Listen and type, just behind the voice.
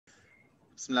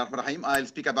Bismillahirrahmanirrahim. I'll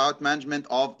speak about management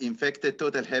of infected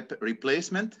total hip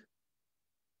replacement.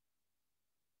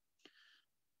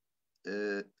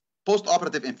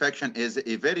 Post-operative infection is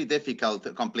a very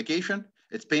difficult complication.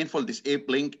 It's painful,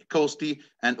 disabling, costly,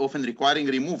 and often requiring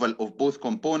removal of both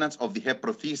components of the hip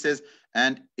prosthesis,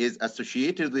 and is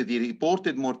associated with the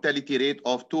reported mortality rate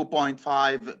of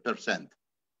 2.5%.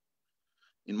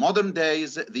 In modern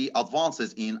days, the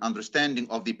advances in understanding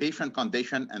of the patient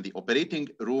condition and the operating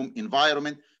room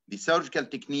environment, the surgical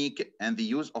technique, and the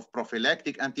use of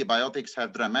prophylactic antibiotics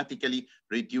have dramatically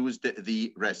reduced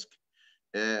the risk.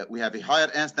 We have a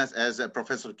higher incidence, as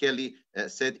Professor Kelly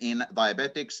said, in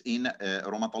diabetics, in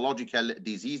rheumatological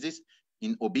diseases,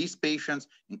 in obese patients,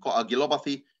 in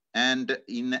coagulopathy, and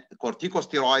in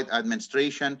corticosteroid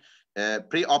administration,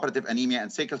 preoperative anemia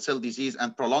and sickle cell disease,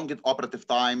 and prolonged operative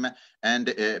time,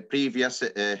 and previous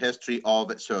history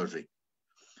of surgery.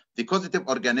 The causative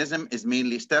organism is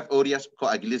mainly Staph aureus,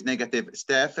 coagulase negative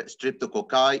staph,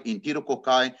 streptococci,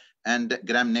 enterococci, and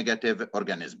gram-negative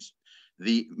organisms.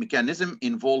 The mechanism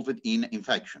involved in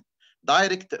infection: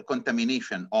 direct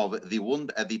contamination of the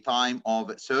wound at the time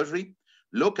of surgery,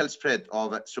 local spread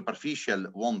of superficial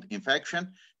wound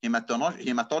infection,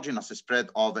 hematogenous spread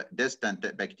of distant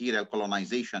bacterial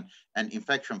colonization and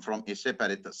infection from a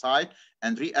separate site,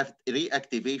 and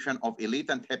reactivation of a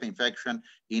latent hip infection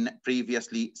in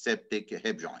previously septic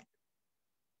hip joint.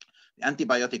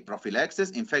 Antibiotic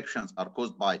prophylaxis: infections are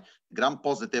caused by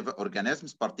gram-positive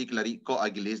organisms, particularly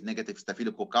coagulase negative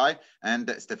staphylococci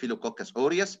and Staphylococcus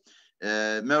aureus.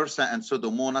 MRSA and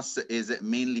Pseudomonas is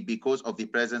mainly because of the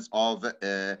presence of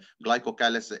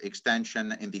glycocalus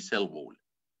extension in the cell wall.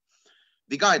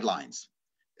 The guidelines.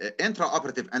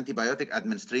 Intraoperative antibiotic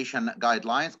administration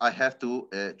guidelines: I have to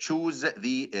choose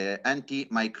the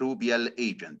antimicrobial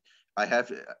agent. I have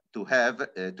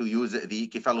to use the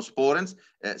cephalosporins,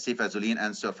 cefazolin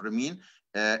and soframine.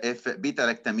 If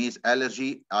beta-lactamase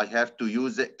allergy, I have to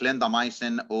use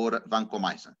clindamycin or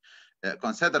vancomycin.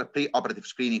 Consider preoperative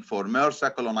screening for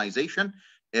MRSA colonization.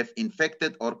 If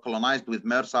infected or colonized with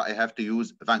MRSA, I have to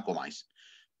use vancomycin.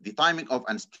 The timing of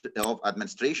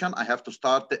administration: I have to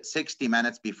start 60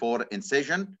 minutes before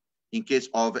incision in case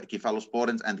of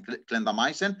cephalosporins and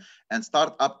clindamycin, and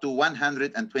start up to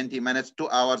 120 minutes, 2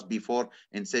 hours before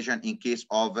incision in case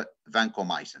of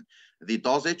vancomycin. The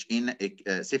dosage in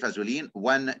cefazolin,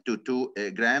 1 to 2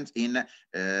 grams, in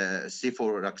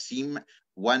ceforaxime,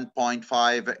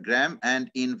 1.5 gram,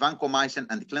 and in vancomycin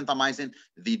and clindamycin,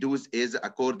 the dose is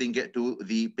according to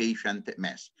the patient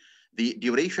mass. The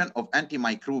duration of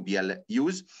antimicrobial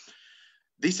use: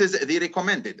 this is the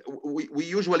recommended. We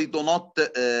usually do not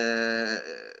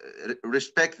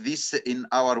respect this in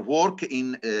our work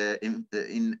in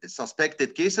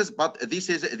suspected cases, but this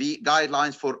is the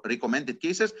guidelines for recommended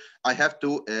cases. I have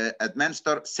to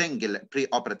administer single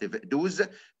preoperative dose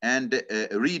and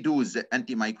redose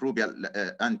antimicrobial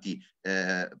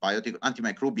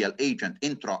agent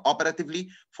intraoperatively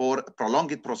for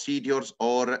prolonged procedures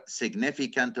or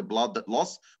significant blood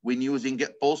loss. When using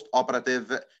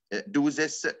post-operative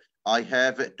doses, I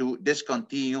have to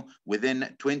discontinue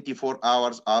within 24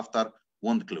 hours after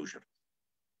wound closure.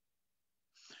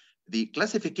 The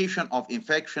classification of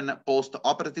infection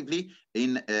post-operatively: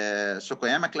 in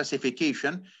Sokoyama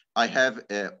classification, I have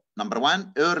number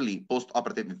 1, early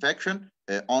post-operative infection,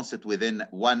 onset within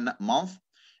 1 month;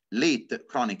 late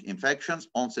chronic infections,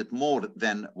 onset more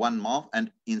than 1 month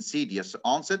and insidious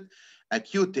onset;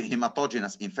 acute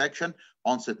hematogenous infection,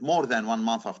 onset more than 1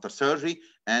 month after surgery,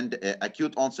 and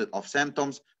acute onset of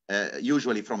symptoms,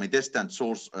 usually from a distant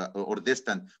source or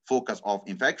distant focus of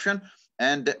infection;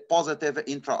 and positive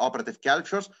intraoperative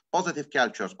cultures, positive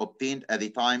cultures obtained at the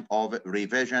time of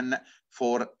revision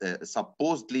for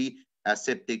supposedly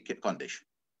aseptic condition.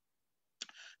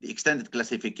 The extended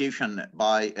classification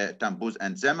by Tambuz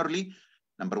and Zemmerli: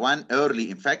 number 1, early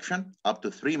infection up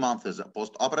to 3 months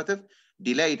post-operative;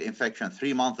 delayed infection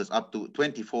 3 months up to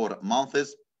 24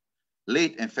 months;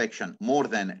 late infection more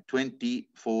than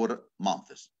 24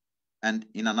 months. And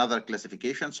in another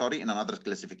classification,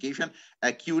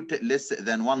 acute less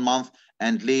than 1 month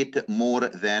and late more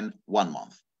than 1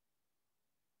 month.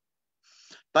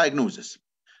 Diagnosis.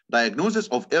 Diagnosis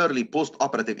of early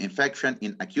post-operative infection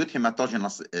in acute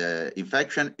hematogenous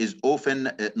infection is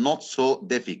often not so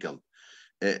difficult.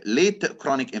 Late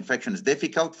chronic infection is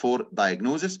difficult for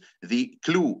diagnosis. The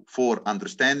clue for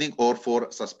understanding or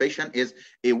for suspicion is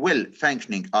a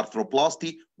well-functioning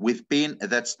arthroplasty with pain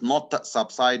that's not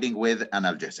subsiding with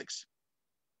analgesics.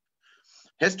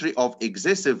 History of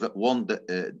excessive wound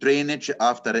drainage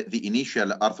after the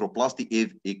initial arthroplasty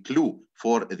is a clue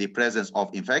for the presence of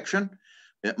infection.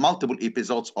 multiple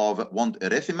episodes of wound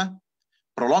erythema.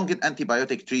 Prolonged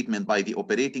antibiotic treatment by the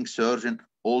operating surgeon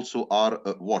also are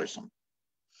worrisome.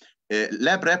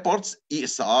 Lab reports,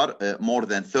 ESR more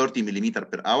than 30 millimeter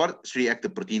per hour,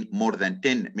 C-reactive protein more than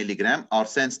 10 milligram are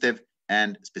sensitive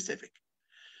and specific.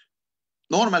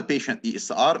 Normal patient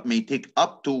ESR may take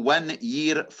up to 1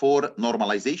 year for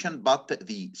normalization, but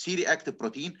the C-reactive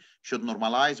protein should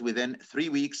normalize within 3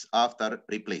 weeks after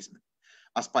replacement.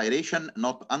 Aspiration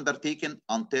not undertaken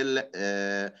until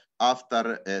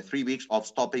after 3 weeks of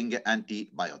stopping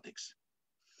antibiotics.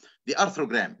 The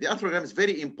arthrogram. The arthrogram is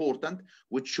very important,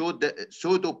 which showed the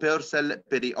pseudo-pearsal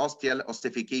periosteal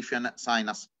ossification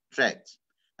sinus tracts.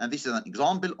 And this is an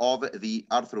example of the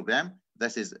arthrogram.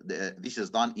 This is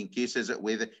done in cases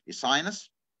with a sinus.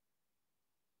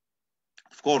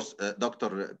 Of course,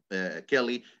 Dr.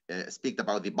 Kelly speak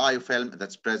about the biofilm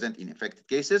that's present in affected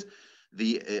cases.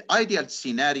 The ideal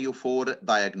scenario for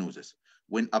diagnosis,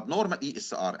 when abnormal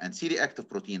ESR and C-reactive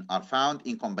protein are found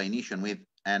in combination with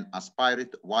an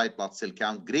aspirate white blood cell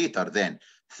count greater than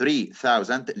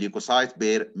 3,000 leukocytes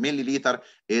per milliliter,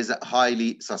 is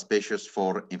highly suspicious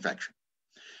for infection.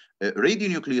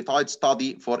 Radionucleotide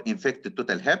study for infected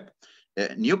total hep.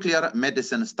 Nuclear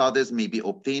medicine studies may be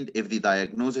obtained if the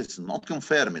diagnosis is not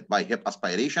confirmed by hep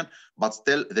aspiration, but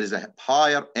still there is a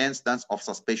higher instance of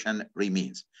suspicion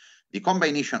remains. The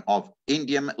combination of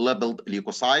indium-labeled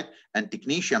leukocyte and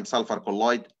technetium sulfur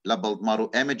colloid-labeled marrow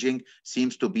imaging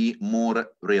seems to be more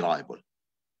reliable.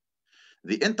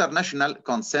 The international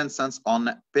consensus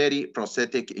on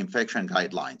periprosthetic infection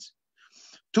guidelines.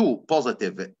 2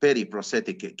 positive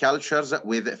periprosthetic cultures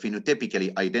with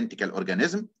phenotypically identical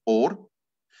organism, or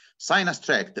sinus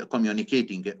tract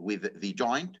communicating with the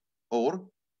joint, or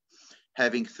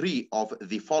having 3 of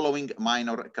the following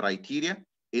minor criteria: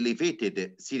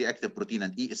 elevated C-reactive protein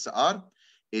and ESR,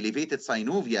 elevated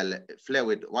synovial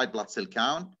fluid white blood cell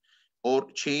count,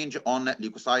 or change on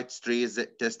leukocyte strays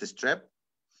test strip,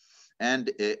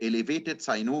 and elevated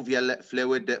synovial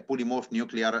fluid polymorph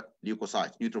nuclear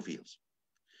leukocytes, neutrophils.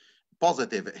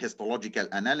 Positive histological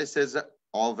analysis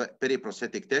of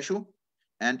periprosthetic tissue,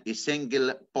 and a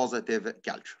single positive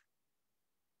culture.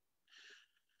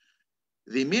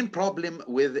 The main problem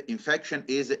with infection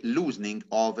is loosening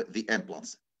of the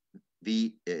implants,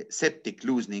 the septic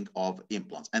loosening of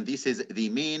implants. And this is the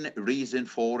main reason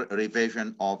for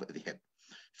revision of the hip.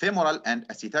 Femoral and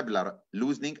acetabular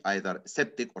loosening, either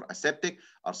septic or aseptic,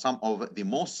 are some of the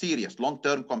most serious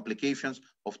long-term complications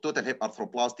of total hip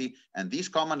arthroplasty, and these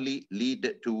commonly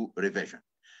lead to revision.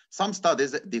 Some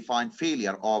studies define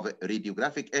failure of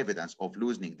radiographic evidence of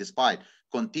loosening despite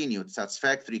continued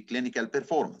satisfactory clinical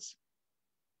performance.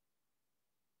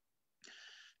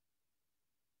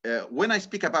 When I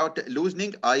speak about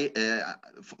loosening,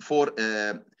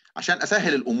 عشان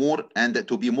أسهل الأمور and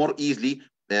to be more easily,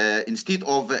 instead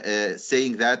of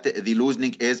saying that the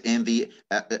loosening is in the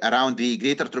around the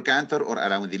greater trochanter or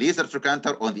around the lesser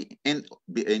trochanter, or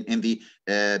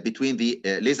between the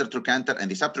lesser trochanter and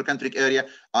the subtrochanteric area,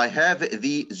 I have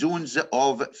the zones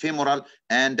of femoral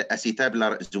and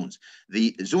acetabular zones.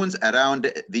 The zones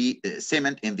around the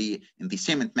cement in the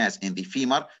cement mass in the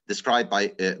femur, described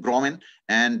by Groman,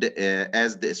 and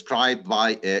as described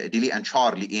by Dilly and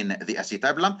Charlie in the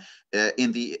acetabulum.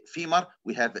 In the femur,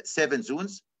 we have 7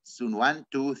 zones: zone 1,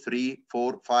 2, 3,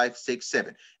 4, 5, 6,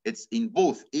 7. It's in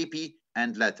both AP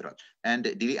and lateral. And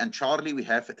Dilly and Charlie, we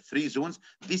have 3 zones.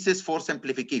 This is for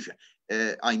simplification.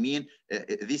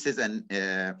 This is an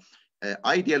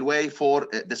ideal way for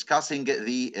discussing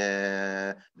the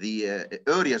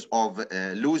areas of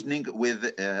loosening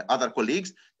with other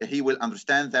colleagues. He will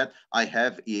understand that I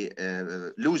have a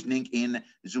loosening in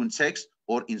zone 6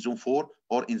 or in zone 4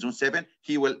 or in zone 7.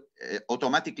 He will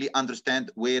automatically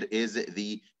understand where is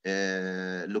the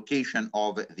location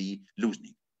of the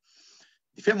loosening.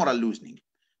 The femoral loosening,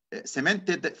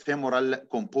 cemented femoral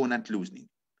component loosening,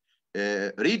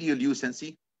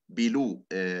 radiolucency below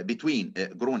between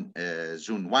groin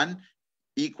zone 1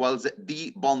 equals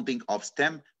debonding of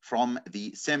stem from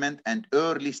the cement and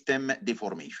early stem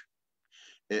deformation.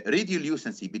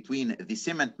 Radiolucency between the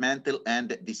cement mantle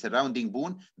and the surrounding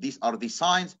bone, these are the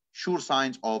signs, sure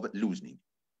signs of loosening.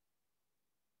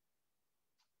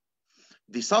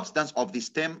 The substance of the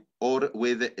stem or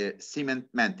with cement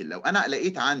mantle. لو أنا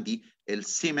لقيت عندي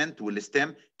السيمنت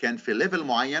والستم كان في ليفل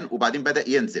معين وبعدين بدأ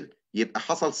ينزل، يبقى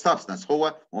حصل substance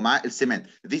هو ومعاه السيمنت.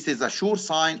 This is a sure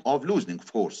sign of loosening,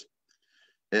 of course.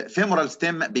 Femoral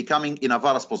stem becoming in a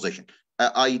varus position.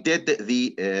 I did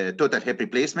the total hip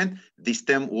replacement. The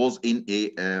stem was in a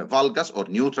valgus or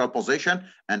neutral position.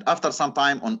 And after some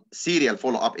time on serial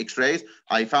follow-up x-rays,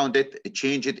 I found it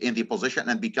changed in the position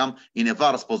and become in a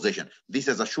varus position. This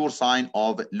is a sure sign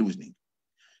of loosening.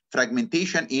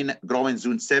 Fragmentation in groin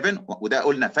zone 7. وده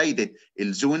قلنا فايدة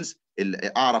الزونز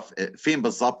اعرف فين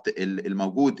بالظبط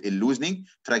الموجود اللوزنينج.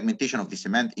 Fragmentation of the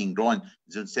cement in groin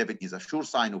zone 7 is a sure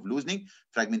sign of loosening.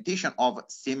 Fragmentation of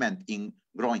cement in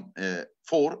groin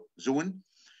 4 zone.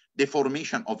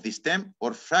 Deformation of the stem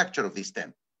or fracture of the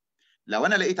stem. لو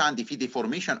انا لقيت عندي في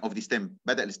deformation of the stem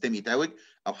بدأ الستيم يتعوج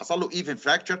او حصل له even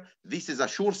fracture, this is a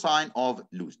sure sign of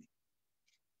loosening.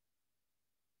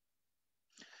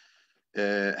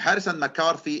 Harrison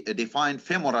McCarthy defined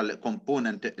femoral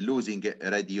component losing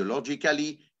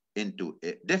radiologically into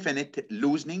definite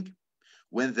loosening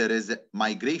when there is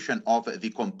migration of the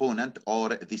component or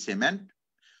the cement,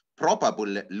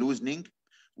 probable loosening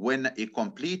when a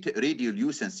complete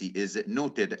radiolucency is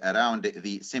noted around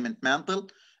the cement mantle,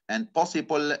 and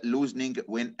possible loosening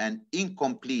when an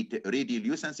incomplete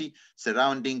radiolucency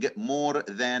surrounding more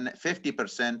than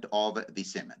 50% of the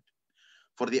cement.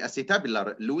 For the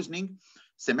acetabular loosening,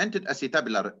 cemented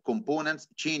acetabular components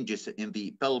changes in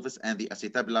the pelvis and the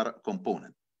acetabular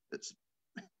component. That's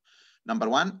number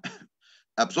one,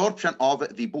 absorption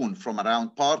of the bone from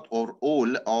around part or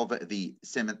all of the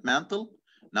cement mantle.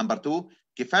 Number two,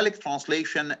 cephalic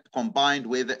translation combined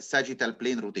with sagittal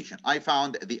plane rotation. I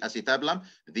found the acetabulum,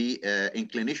 the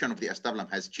inclination of the acetabulum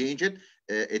has changed.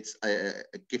 Its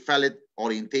cephalic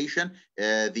orientation,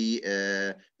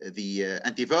 the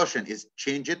anteversion is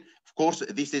changed. Of course,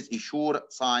 this is a sure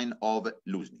sign of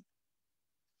loosening.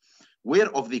 Wear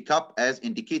of the cup as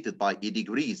indicated by a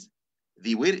degrees.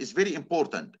 The wear is very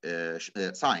important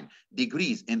sign.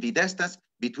 Degrees in the distance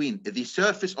between the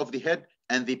surface of the head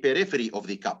and the periphery of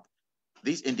the cup.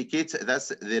 This indicates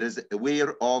that there is a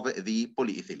wear of the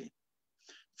polyethylene.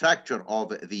 Fracture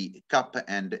of the cup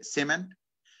and cement.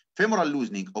 Femoral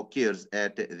loosening occurs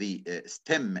at the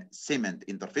stem cement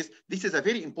interface. This is a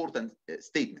very important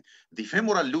statement. The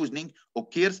femoral loosening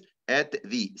occurs at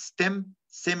the stem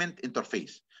cement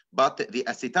interface, but the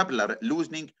acetabular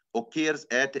loosening occurs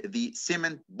at the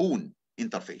cement bone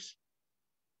interface.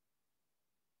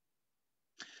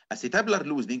 Acetabular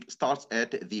loosening starts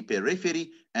at the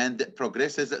periphery and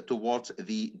progresses towards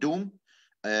the dome.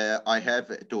 I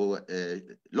have to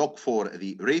look for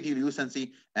the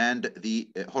radiolucency and the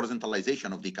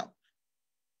horizontalization of the cup.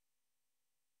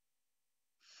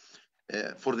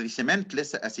 For the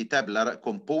cementless acetabular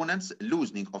components,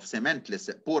 loosening of cementless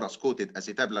porous coated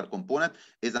acetabular component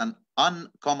is an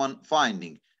uncommon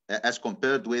finding as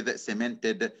compared with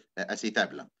cemented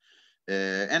acetabulum.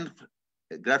 And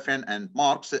Graffin and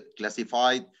Marx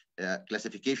classified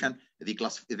classification.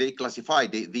 They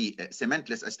classified the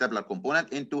cementless acetabular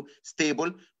component into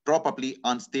stable, probably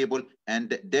unstable,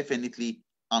 and definitely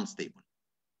unstable.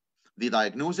 The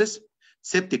diagnosis: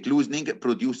 septic loosening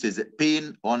produces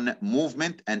pain on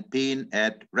movement and pain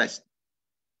at rest.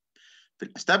 For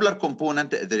the acetabular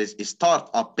component, there is a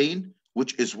start-up pain,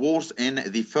 which is worse in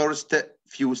the first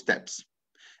few steps.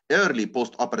 Early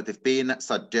post-operative pain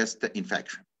suggests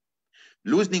infection.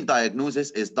 Loosening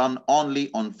diagnosis is done only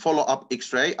on follow-up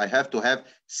X-ray. I have to have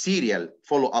serial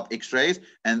follow-up X-rays,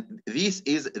 and this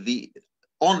is the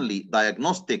only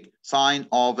diagnostic sign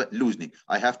of loosening.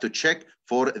 I have to check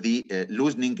for the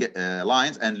loosening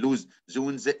lines and loose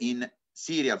zones in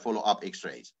serial follow-up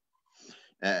X-rays.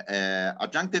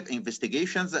 Adjunctive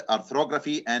investigations,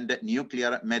 arthrography, and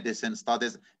nuclear medicine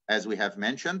studies, as we have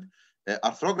mentioned.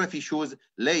 Arthrography shows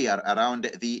layer around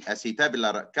the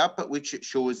acetabular cup, which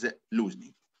shows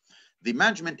loosening. The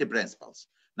management principles: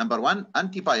 number one,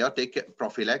 antibiotic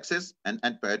prophylaxis and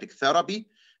antibiotic therapy,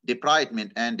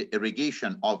 debridement and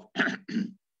irrigation of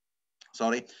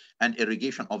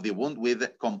irrigation of the wound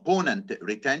with component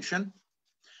retention,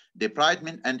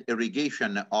 debridement and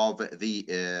irrigation of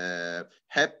the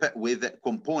hip with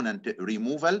component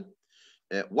removal,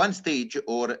 one-stage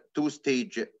or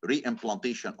two-stage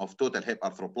reimplantation of total hip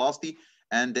arthroplasty,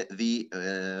 and the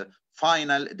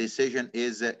final decision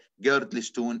is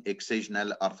Girdlestone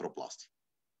excisional arthroplasty.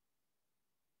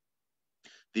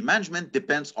 The management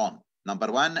depends on, number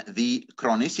one, the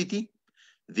chronicity,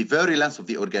 the virulence of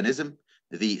the organism,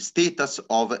 the status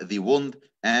of the wound,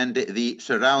 and the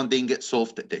surrounding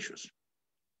soft tissues.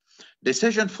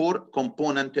 Decision for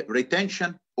component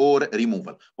retention or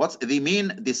removal. What's the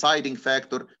main deciding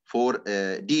factor for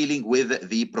dealing with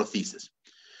the prosthesis?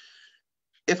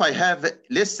 If I have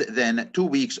less than 2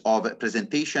 weeks of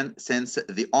presentation since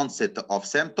the onset of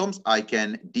symptoms, I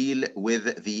can deal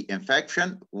with the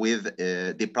infection with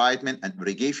debridement and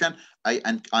irrigation,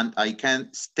 and I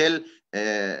can still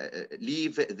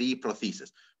leave the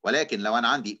prosthesis. ولكن لو أنا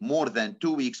عندي more than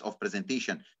 2 weeks of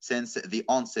presentation since the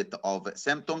onset of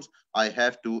symptoms, I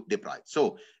have to debride.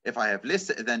 So if I have less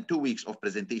than 2 weeks of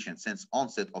presentation since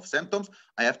onset of symptoms,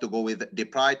 I have to go with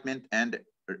debridement and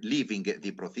leaving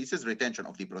the prosthesis, retention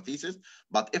of the prosthesis.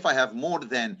 But if I have more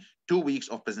than 2 weeks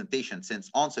of presentation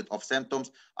since onset of symptoms,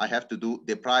 I have to do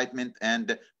debridement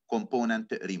and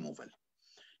component removal.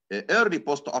 Early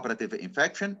post-operative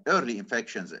infection. Early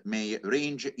infections may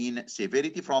range in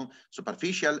severity from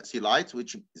superficial cellulitis,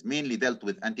 which is mainly dealt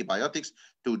with antibiotics,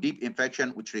 to deep infection,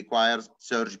 which requires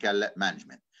surgical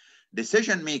management.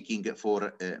 Decision-making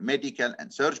for medical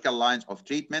and surgical lines of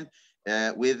treatment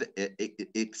with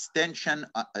extension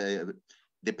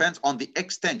depends on the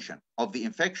extension of the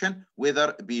infection,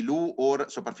 whether below or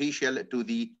superficial to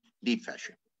the deep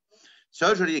fascia.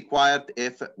 Surgery required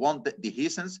if wound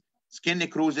dehiscence, skin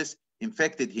necrosis,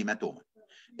 infected hematoma.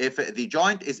 If the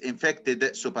joint is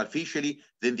infected superficially,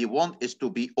 then the wound is to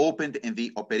be opened in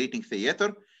the operating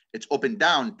theater. It's opened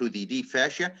down to the deep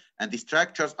fascia, and the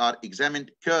structures are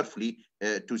examined carefully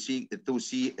to see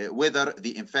whether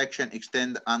the infection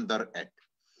extends under it.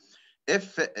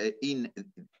 If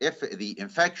the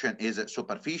infection is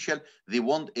superficial, the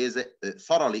wound is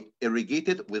thoroughly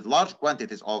irrigated with large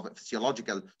quantities of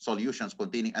physiological solutions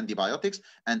containing antibiotics,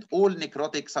 and all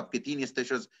necrotic subcutaneous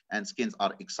tissues and skins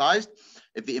are excised.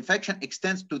 If the infection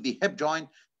extends to the hip joint,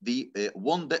 the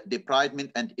wound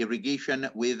debridement and irrigation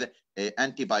with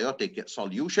antibiotic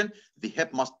solution. The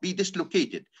hip must be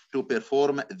dislocated to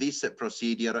perform this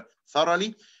procedure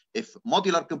thoroughly. If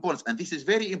modular components, and this is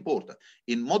very important,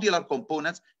 in modular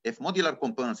components, if modular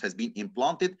components has been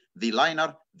implanted, the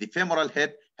liner, the femoral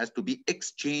head has to be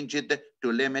exchanged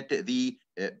to limit the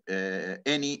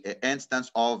any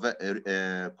instance of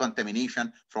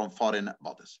contamination from foreign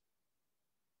bodies.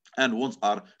 And wounds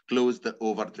are closed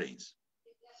over drains.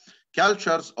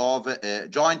 Cultures of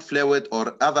joint fluid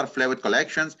or other fluid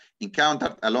collections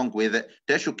encountered along with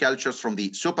tissue cultures from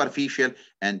the superficial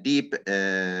and deep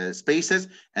spaces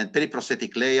and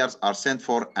periprosthetic layers are sent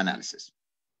for analysis.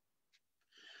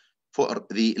 For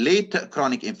the late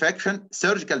chronic infection,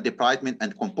 surgical debridement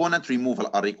and component removal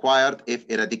are required if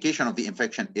eradication of the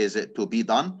infection is to be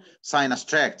done. Sinus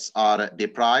tracts are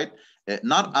debrided.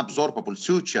 Non-absorbable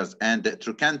sutures and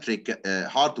trochanteric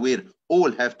hardware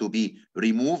all have to be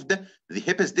removed. The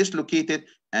hip is dislocated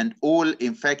and all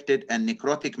infected and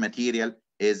necrotic material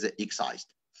is excised.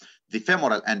 The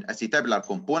femoral and acetabular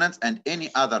components and any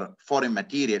other foreign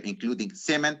material, including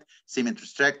cement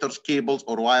retractors, cables,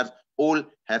 or wires, all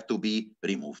have to be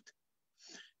removed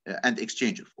and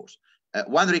exchanged, of course.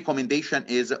 One recommendation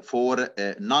is for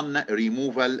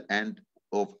non-removal and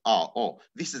of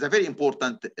this is a very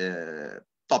important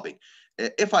topic.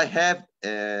 If I have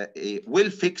a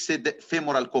well-fixed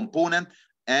femoral component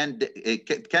and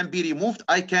it can be removed,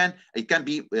 it can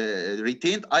be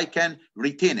retained, I can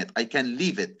retain it, I can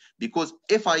leave it, because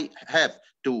if I have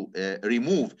to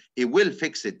remove a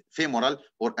well-fixed femoral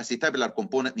or acetabular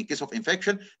component in case of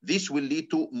infection, this will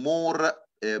lead to more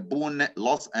bone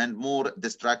loss and more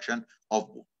destruction of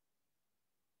bone.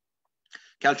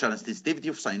 Culture and sensitivity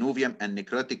of synovium and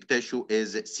necrotic tissue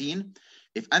is seen.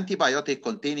 If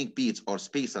antibiotic-containing beads or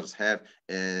spacers have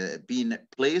been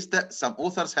placed, some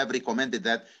authors have recommended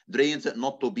that drains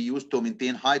not to be used to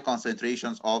maintain high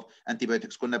concentrations of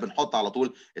antibiotics. كنا بنحط على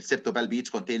طول السبتوبال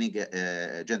beads containing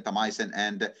gentamicin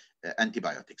and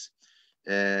antibiotics.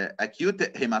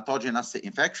 Acute hematogenous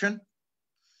infection.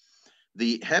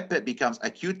 The hip becomes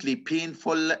acutely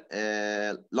painful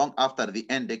long after the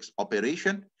index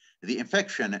operation. The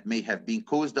infection may have been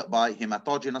caused by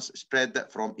hematogenous spread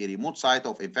from a remote site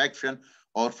of infection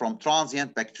or from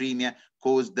transient bacteremia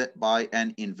caused by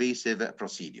an invasive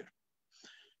procedure.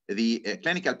 The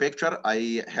clinical picture,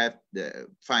 I have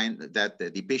find that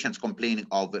the patient's complaining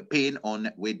of pain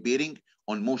on weight bearing,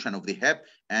 on motion of the hip,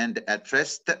 and at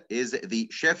rest is the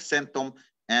chief symptom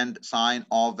and sign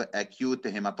of acute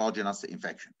hematogenous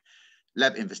infection.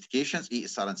 Lab investigations,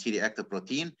 ESR and C-reactive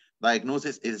protein.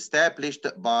 Diagnosis is established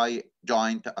by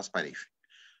joint aspiration.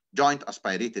 Joint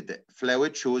aspirated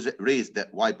fluid shows raised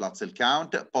white blood cell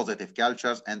count, positive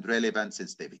cultures, and relevant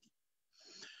sensitivity.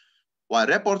 While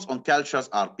reports on cultures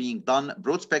are being done,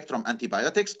 broad spectrum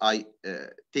antibiotics, I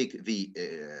take the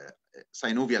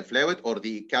synovial fluid or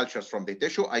the cultures from the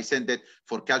tissue. I send it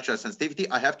for culture sensitivity.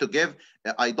 I have to give,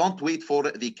 I don't wait for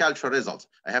the culture results.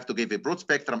 I have to give a broad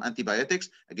spectrum antibiotics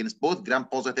against both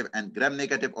gram-positive and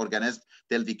gram-negative organisms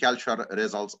till the culture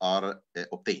results are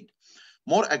obtained.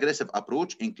 More aggressive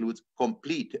approach includes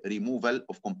complete removal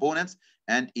of components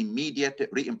and immediate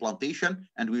reimplantation,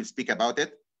 and we'll speak about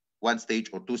it, 1 stage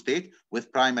or 2 stage,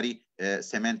 with primary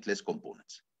cementless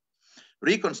components.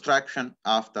 Reconstruction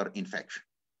after infection.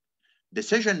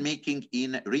 Decision-making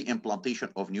in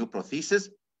reimplantation of new prosthesis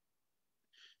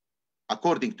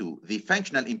according to the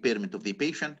functional impairment of the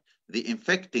patient, the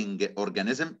infecting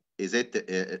organism, is it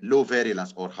low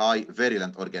virulence or high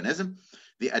virulent organism,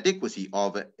 the adequacy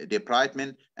of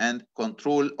debridement, and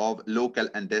control of local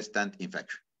and distant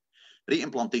infection.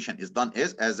 Reimplantation is done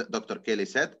as Dr. Kelly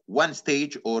said, 1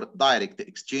 stage or direct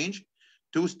exchange,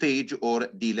 2 stage or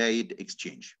delayed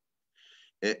exchange.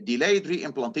 Delayed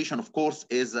reimplantation, of course,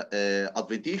 is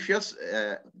advantageous.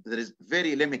 There is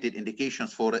very limited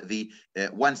indications for the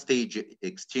 1 stage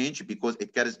exchange because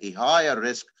it carries a higher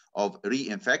risk of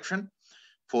reinfection.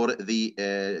 For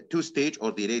the 2 stage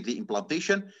or delayed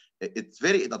reimplantation, it's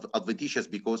very advantageous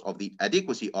because of the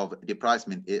adequacy of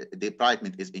debridement.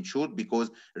 Debridement is ensured because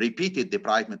repeated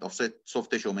debridement of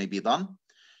soft tissue may be done.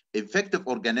 Infecting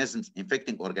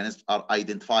organisms are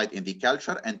identified in the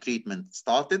culture and treatment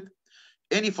started.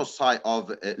 Any foci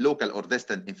of local or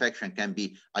distant infection can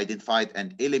be identified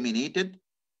and eliminated.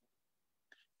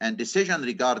 And decision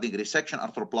regarding resection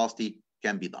arthroplasty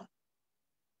can be done.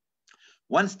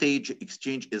 1 stage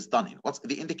exchange is done in. What's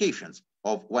the indications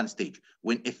of 1 stage?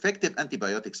 When effective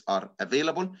antibiotics are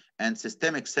available and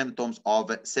systemic symptoms of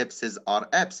sepsis are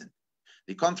absent.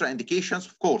 The contraindications,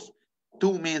 of course,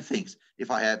 2 main things. If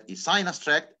I have a sinus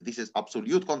tract, this is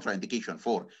absolute contraindication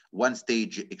for 1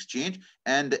 stage exchange.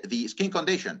 And the skin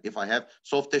condition, if I have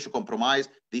soft tissue compromise,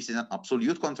 this is an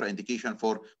absolute contraindication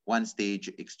for 1 stage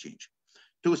exchange.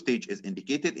 2 stage is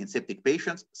indicated in septic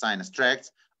patients, sinus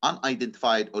tracts,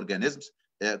 unidentified organisms,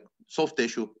 soft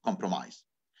tissue compromise.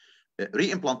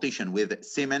 Reimplantation with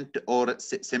cemented or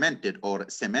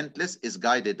cementless is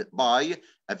guided by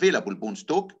available bone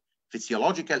stock,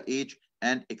 physiological age,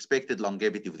 and expected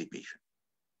longevity of the patient.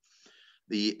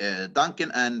 The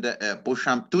Duncan and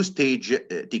Beauchamp 2-stage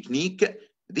technique.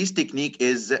 This technique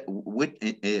is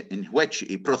in which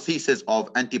a prosthesis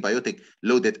of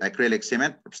antibiotic-loaded acrylic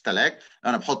cement, stalag,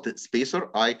 and I put spacer.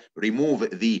 I remove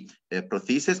the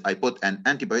prosthesis. I put an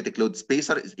antibiotic-loaded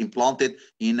spacer is implanted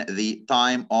in the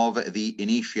time of the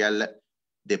initial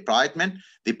debridement.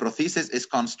 The prosthesis is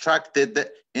constructed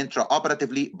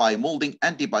intraoperatively by molding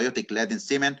antibiotic-laden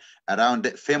cement around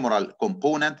the femoral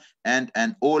component and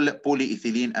an all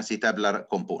polyethylene acetabular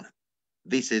component.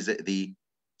 This is the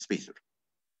spacer.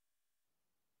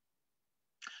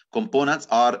 Components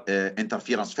are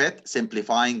interference fat,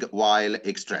 simplifying while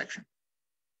extraction.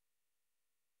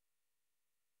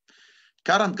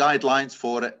 Current guidelines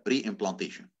for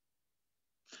reimplantation.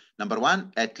 Number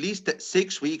 1, at least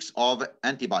 6 weeks of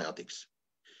antibiotics.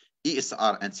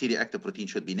 ESR and C-reactive protein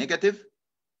should be negative.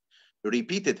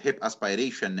 Repeated hip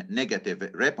aspiration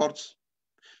negative reports.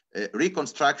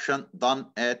 Reconstruction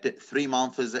done at 3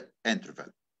 months interval.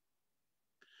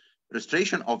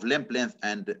 Restoration of limb length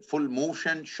and full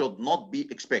motion should not be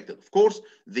expected. Of course,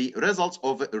 the results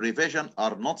of revision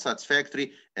are not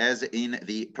satisfactory as in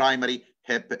the primary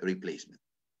hip replacement.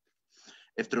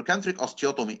 If trochanteric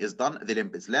osteotomy is done, the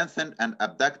limb is lengthened and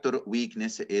abductor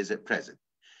weakness is present.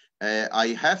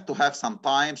 I have to have some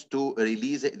times to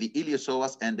release the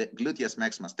iliopsoas and gluteus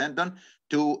maximus tendon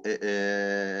to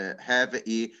have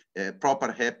a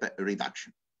proper hip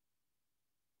reduction.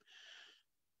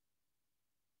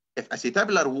 If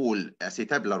acetabular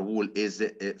wall is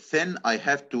thin, I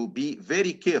have to be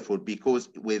very careful because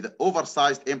with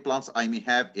oversized implants, I may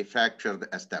have a fractured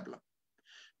acetabulum.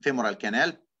 Femoral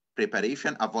canal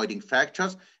preparation, avoiding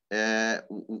fractures.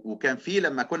 وكان في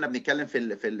لما كنا بنتكلم في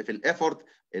الافورت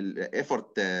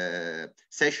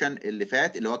سيشن اللي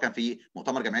فات اللي هو كان في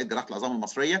مؤتمر جمعيه جراحه العظام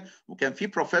المصريه وكان في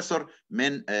بروفيسور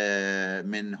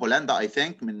من هولندا اي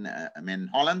ثينك من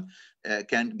هولند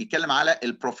كان بيتكلم على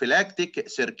البروفيلاكتيك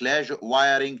سيركلاج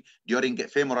وايرنج during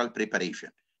femoral preparation.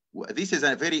 This is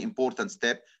a very important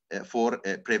step for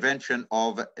prevention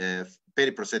of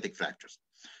periprosthetic fractures.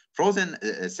 Frozen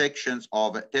sections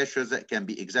of tissues can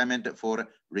be examined for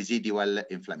residual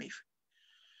inflammation.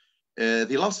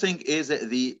 The last thing is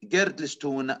the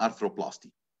Girdlestone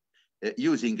arthroplasty.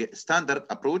 Using standard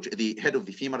approach, the head of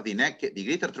the femur, the neck, the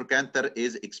greater trochanter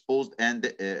is exposed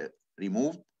and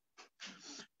removed.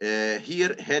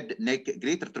 Here, head, neck,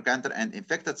 greater trochanter, and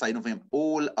infected synovium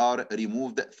all are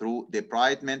removed through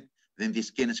debridement. then the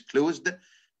skin is closed.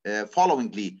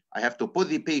 Followingly, I have to put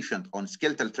the patient on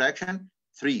skeletal traction,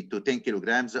 3 to 10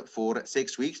 kilograms for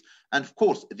 6 weeks. And of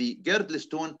course, the girdle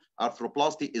stone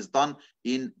arthroplasty is done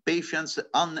in patients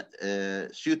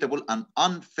unsuitable and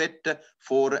unfit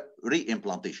for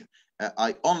reimplantation.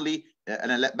 I only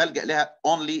أنا بلجأ لها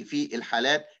only في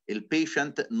الحالات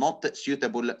patient not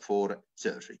suitable for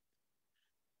surgery.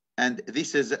 And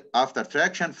this is after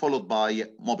traction followed by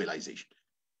mobilization.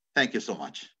 Thank you so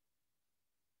much.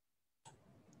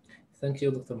 Thank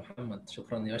you دكتور محمد.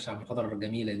 شكرا يا باشا على المحاضرة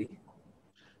الجميلة دي.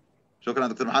 شكرا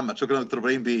دكتور محمد. شكرا دكتور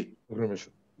ابراهيم بيه. شكرا يا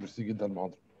باشا. ميرسي جدا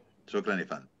المحاضرة. شكرا يا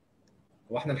فندم.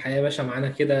 واحنا الحقيقة يا باشا معانا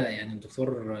كده يعني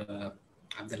الدكتور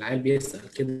عبد العال بيسأل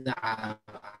كده على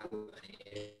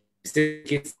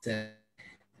كيس.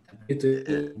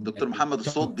 دكتور محمد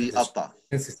الصوت بيقطع.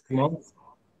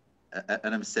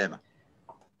 انا مش سامع.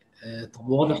 طب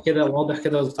واضح كده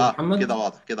يا دكتور محمد؟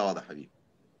 كده واضح حبيبي.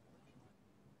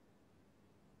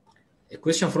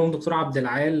 question from دكتور عبد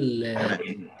العال.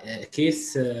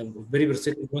 case of very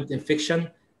persistent joint infection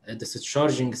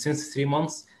discharging since 3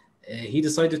 months. He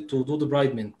decided to do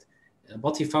debridement,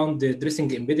 but he found the dressing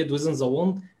embedded within the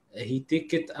wound. He take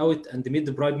it out and made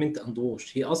debridement and wash.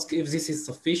 He asked if this is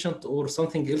sufficient or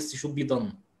something else should be done.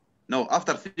 No,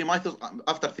 after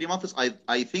 3 months,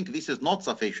 I think this is not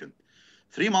sufficient.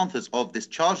 3 months of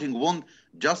discharging wound,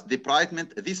 just debridement,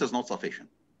 this is not sufficient.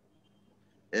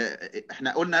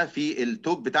 احنا قلنا في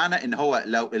التوك بتاعنا ان هو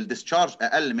لو الديسشارج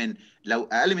اقل من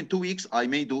 2 weeks I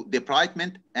may do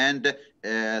debridement and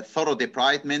thorough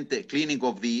debridement, cleaning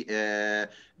of the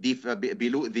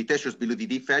below the tissues below the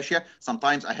deep fascia.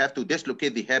 Sometimes I have to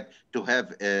dislocate the hip to have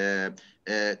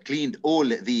cleaned all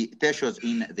the tissues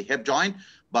in the hip joint.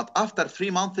 But after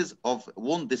 3 months of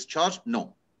wound discharge, no,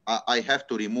 I have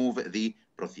to remove the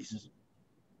prosthesis.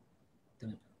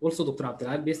 تمام. Also دكتور عبد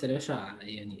العال بيسأل يا باشا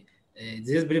يعني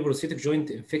this periprosthetic joint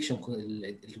infection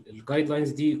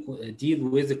guidelines deal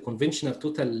with the conventional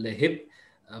total hip,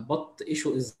 but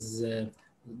issue is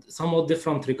somewhat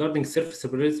different regarding surface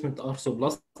replacement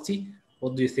arthroplasty.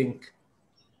 What do you think?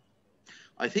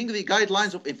 I think the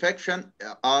guidelines of infection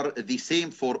are the same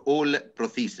for all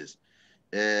prostheses.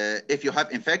 If you have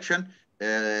infection,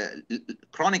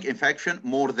 chronic infection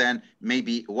more than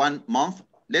maybe 1 month,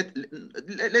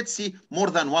 let's see more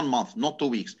than 1 month, not 2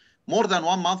 weeks. More than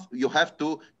 1 month, you have to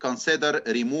consider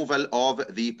removal of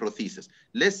the prosthesis.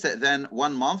 Less than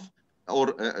 1 month, or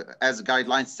as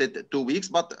guidelines said 2 weeks,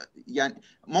 but يعني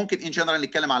ممكن in general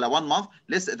نتكلم على 1 month.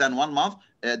 Less than 1 month,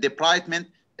 debridement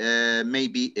may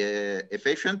be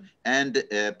efficient and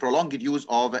prolonged use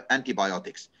of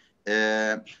antibiotics.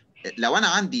 لو أنا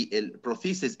عندي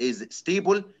البروثيسيس is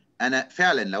stable، أنا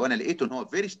فعلا لو أنا لقيته إن هو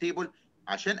very stable،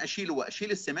 عشان اشيله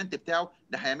واشيل السمنت بتاعه،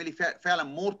 ده هيعمل لي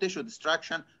فعلا more tissue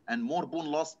distraction and more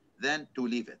bone loss than to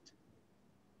leave it.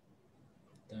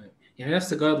 تمام، يعني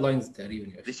نفس الجايد لاينز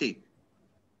تقريبا. دي شيء.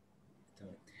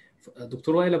 تمام.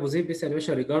 دكتور وائل ابو زيد بيسال يا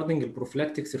باشا regarding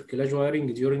البروفلاكتيك circulage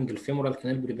wiring during الفيمورال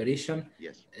canal preparation.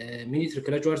 Yes. Many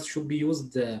circulage wires should be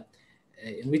used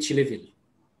in which level؟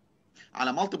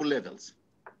 على multiple levels.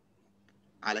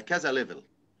 على كذا ليفل.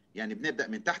 يعني بنبدا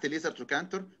من تحت الليزر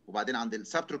تروكانتر، وبعدين عند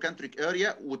السب تروكانتريك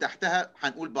اريا، وتحتها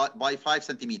هنقول باي 5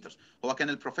 سنتيمتر. هو كان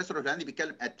البروفيسور الهولندي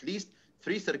بيتكلم at least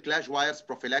 3 circulage wires,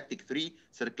 prophylactic 3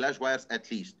 circulage wires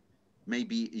at least may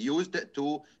be used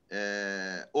to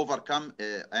overcome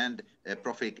and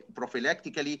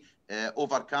prophylactically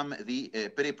overcome the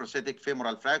periprosthetic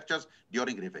femoral fractures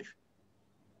during revision.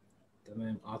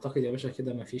 تمام، اعتقد يا باشا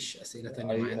كده ما فيش اسئله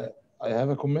ثانيه معانا. I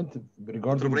have a comment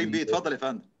regarding دكتور ابراهيم بيه اتفضل يا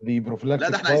فندم. the prophylactic. لا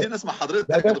ده احنا عايزين نسمع حضرتك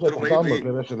يا دكتور ابراهيم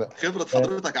بيه. خبرة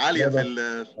حضرتك عالية في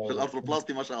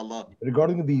الارثروبلاستي ما شاء الله.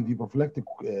 Regarding the prophylactic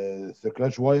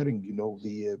circulage wiring, you know,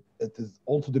 it is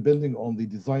also depending on the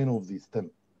design of the stem.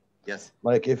 Yes.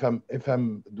 Like if I'm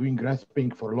doing grasping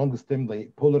for a long stem,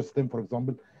 like polar stem for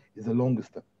example, is a long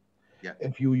stem. Yeah.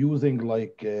 If you're using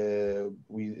like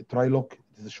we tri-lock,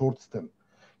 it is a short stem.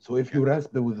 So if you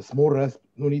rasp with a small rasp,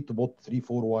 no need to put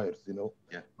 3-4 wires, you know.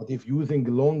 Yeah. But if using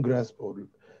a long rasp or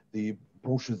the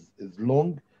approach is long,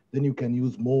 then you can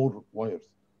use more wires.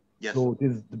 Yes. So it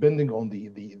is depending on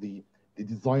the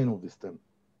design of the stem.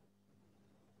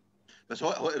 بس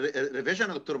هو الريفيجن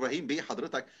يا دكتور ابراهيم بيه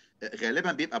حضرتك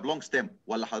غالبا بيبقى بلونج ستيم،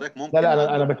 ولا حضرتك ممكن؟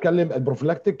 لا انا بتكلم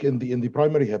البروفلاكتيك in the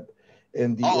primary hip.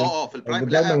 في البرايم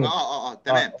لا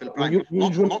تمام في البرايم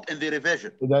not in the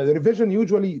revision. The revision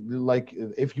usually like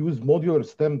if you use modular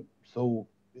stem, so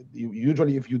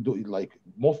usually if you do like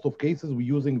most of cases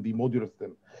we're using the modular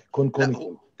stem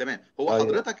conical. تمام. هو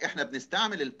حضرتك احنا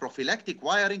بنستعمل البروفيلاكتيك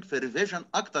وايرنج في الريفيجن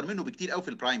اكتر منه بكتير قوي في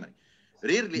البرايمري.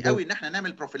 ريرلي قوي ان احنا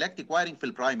نعمل بروفيلاكتيك وايرنج في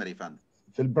البرايمري فندم.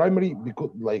 في primary,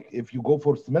 because like if you go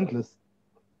for cementless,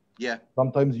 Yeah.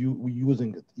 sometimes we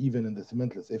using it even in the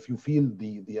cementless. If you feel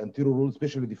the anterior root,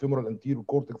 especially the femoral anterior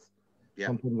cortex, Yeah.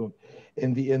 sometimes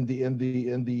in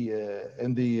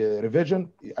the revision,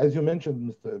 as you mentioned,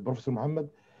 Mr. Professor Mohammed,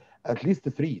 at least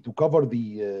 3 to cover the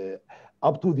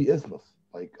up to the isthmus,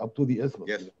 like up to the isthmus.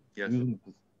 Yes. Yes.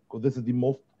 Because this is the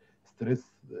most stress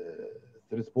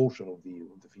portion of the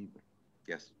femur.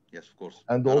 Yes. Yes. Of course.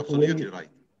 And You're also absolutely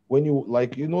right. when you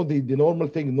like, you know, the normal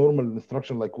thing, normal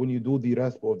instruction, like when you do the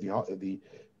rasp or the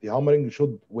hammering, you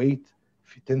should wait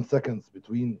 10 seconds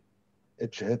between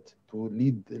each hit to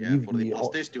leave for the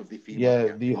plasticity of the femur. Yeah,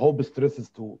 the hob stresses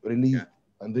to release,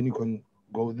 and then you can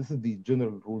go. This is the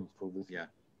general rules for this. Yeah.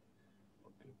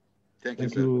 Okay. Thank you,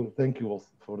 sir.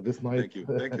 For this night.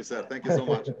 Thank you, sir. Thank you so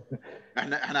much.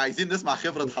 احنا عايزين نسمع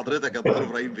خبرة حضرتك يا دكتور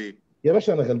ابراهيم بيه. يا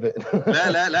باشا انا غلبان.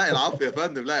 لا العفو يا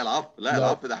فندم، لا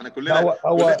العفو ده احنا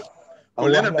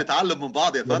كلنا بنتعلم من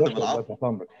بعض يا فندم.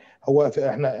 العفو. هو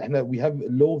احنا we have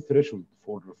low threshold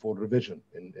for revision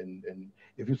in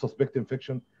if you suspect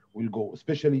infection we'll go,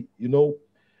 especially, you know,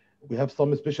 we have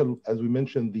some special, as we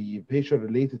mentioned, the patient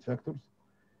related factors.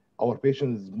 Our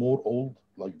patient is more old,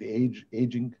 like the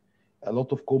aging, a lot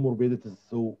of comorbidities.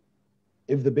 So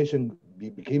if the patient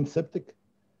became septic,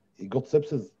 he got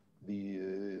sepsis,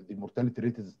 the mortality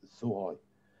rate is so high,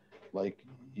 like,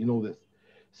 you know this.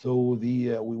 So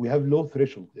we have low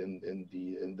threshold in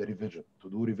the revision, to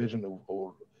do revision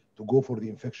or to go for the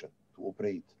infection to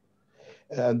operate.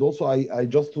 And also I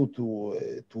just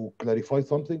to clarify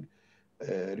something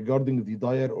regarding the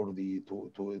dire or the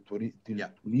to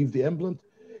leave the implant.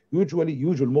 Usually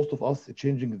most of us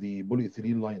changing the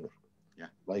polyethylene liner. Yeah.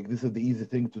 Like this is the easy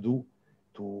thing to do,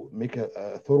 to make a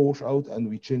thorough wash out, and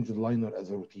we change the liner as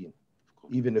a routine,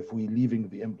 even if we leaving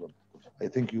the implant. I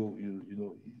think you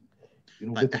know.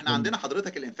 طيب احنا عندنا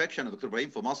حضرتك الانفكشن يا دكتور ابراهيم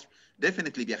في مصر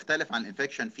ديفينتلي بيختلف عن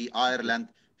الانفكشن في ايرلاند،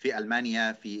 في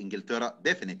المانيا، في انجلترا،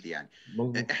 ديفينتلي يعني.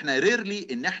 احنا ريرلي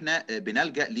ان احنا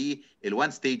بنلجا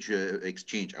للوان ستيج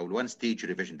اكسشينج او الوان ستيج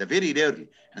ريفيجن، ده فيري ريرلي.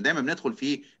 احنا دايما بندخل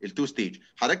في التو ستيج.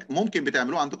 حضرتك ممكن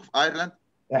بتعملوه عندكم في ايرلاند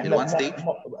الوان ستيج؟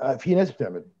 في ناس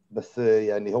بتعمل، بس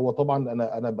يعني هو طبعا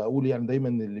انا بقول يعني دايما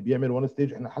اللي بيعمل وان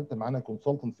ستيج، احنا حتى معانا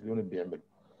كونسلتنتس اليونت بيعملوا،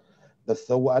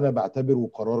 بس هو انا بعتبره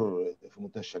قرار في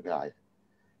منتهى الشجاعه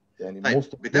يعني. طيب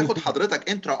بتاخد حضرتك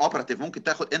انترا اوبراتيف، ممكن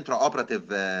تاخد انترا اوبراتيف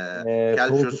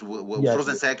كالجوس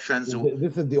وفروزن سكشنز.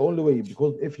 This is the only way,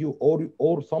 because if you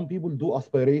or some people do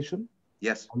aspiration,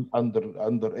 yes,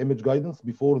 under image guidance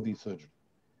before the surgery.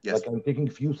 Yes. Like I'm taking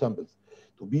few samples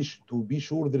to be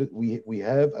sure that we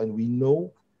have and we know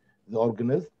the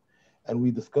organism, and we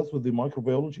discuss with the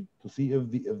microbiology to see if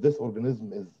this organism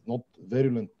is not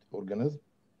virulent organism.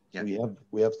 Yes.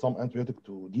 We have some antibiotic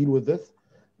to deal with this.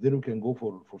 Then we can go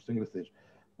for single stage.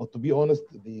 But to be honest,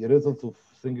 the results of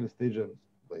single stage,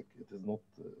 like, it is not.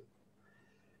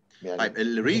 طيب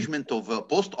الريجمنت اوف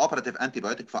بوست اوبراتيف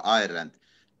انتيبيوتيك في ايرلاند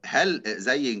هل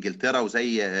زي انجلترا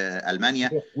وزي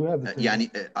المانيا؟ يعني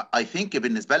اي ثينك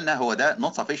بالنسبه لنا هو ده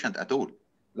نوت سفيشنت ات اول.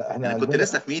 لا احنا انا كنت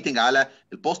لسه في ميتنج على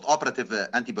البوست اوبراتيف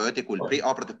انتيبيوتيك والبري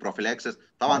اوبراتيف بروفيلاكسس،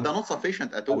 طبعا ده نوت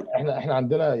سفيشنت ات اول. احنا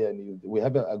عندنا يعني we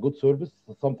have a good service,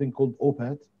 something called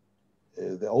OPAT.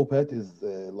 The OPAT is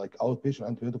like outpatient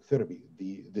antibiotic therapy.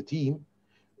 The team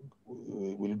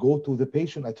will go to the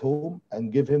patient at home and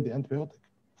give him the antibiotic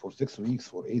for 6 weeks,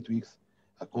 for 8 weeks,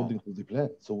 according to the plan.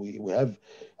 So we have,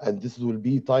 and this will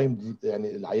be timed.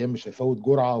 يعني العيان مش هيفوت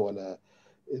جرعة ولا.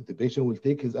 The patient will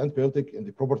take his antibiotic in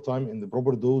the proper time, in the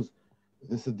proper dose.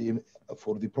 This is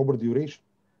for the proper duration.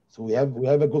 So we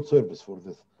have a good service for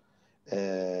this.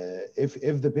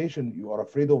 If the patient, you are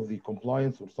afraid of the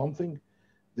compliance or something,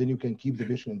 then you can keep the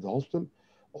patient in the hospital.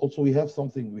 Also, we have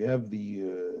something. We have the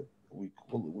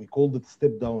we called it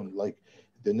step down, like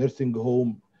the nursing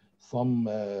home, some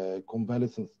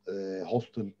convalescent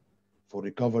hospital for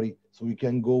recovery. So we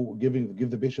can go give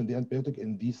the patient the antibiotic in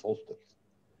these hospitals.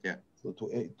 Yeah. So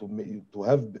to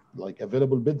have like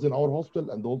available beds in our hospital,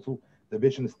 and also the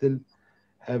patient is still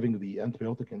having the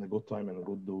antibiotic in a good time and a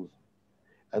good dose.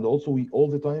 And also all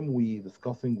the time we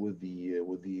discussing with the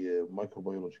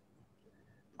microbiology,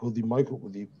 because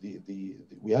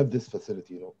we have this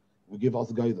facility, you know, we give us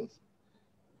guidance.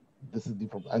 This is the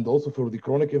problem. And also for the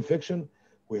chronic infection,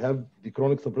 we have the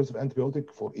chronic suppressive antibiotic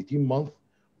for 18 months.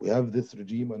 We have this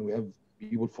regime, and we have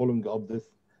people following up this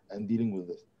and dealing with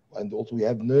this. And also we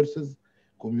have nurses,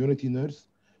 community nurse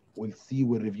will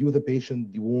review the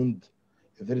patient, the wound.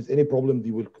 If there is any problem,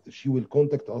 she will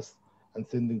contact us and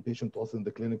sending patient to us in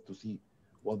the clinic to see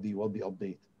what the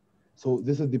update. So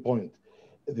this is the point.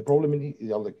 The problem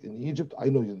in Egypt, I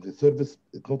know the service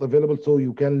is not available, so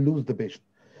you can lose the patient.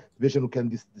 patient who can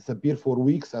disappear for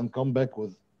weeks and come back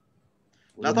with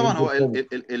لا طبعا هو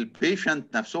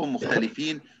البيشنت نفسهم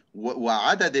مختلفين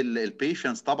وعدد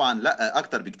البيشنتس طبعا لا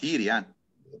اكتر بكتير يعني.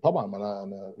 طبعا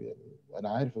انا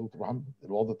عارف يا دكتور محمد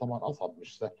الوضع طبعا اصعب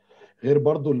مش سهل، غير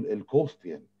برضو الكوست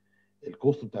يعني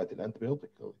الكوست بتاعت الانتيبيوتيك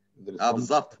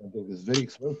بالظبط is very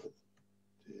expensive.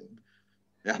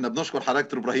 احنا بنشكر حضرتك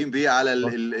دكتور ابراهيم بيه على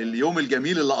اليوم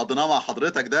الجميل اللي قضيناه مع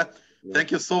حضرتك ده.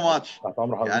 ثانك يو سو ماتش.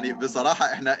 يعني بصراحه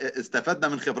احنا استفدنا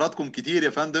من خبراتكم كتير يا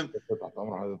فندم،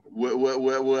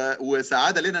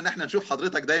 وسعاده لنا ان احنا نشوف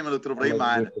حضرتك دايما دكتور ابراهيم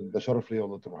معانا. ده شرف ليا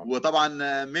والله دكتور محمد.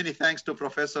 وطبعا many thanks to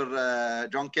Professor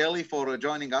John Kelly for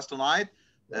joining us tonight.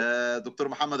 دكتور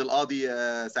محمد القاضي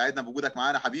سعدنا بوجودك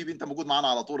معانا حبيبي، انت موجود معانا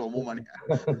على طول عموما.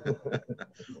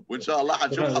 وان شاء الله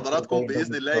هنشوف حضراتكم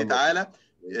باذن الله تعالى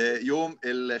يوم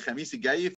الخميس الجاي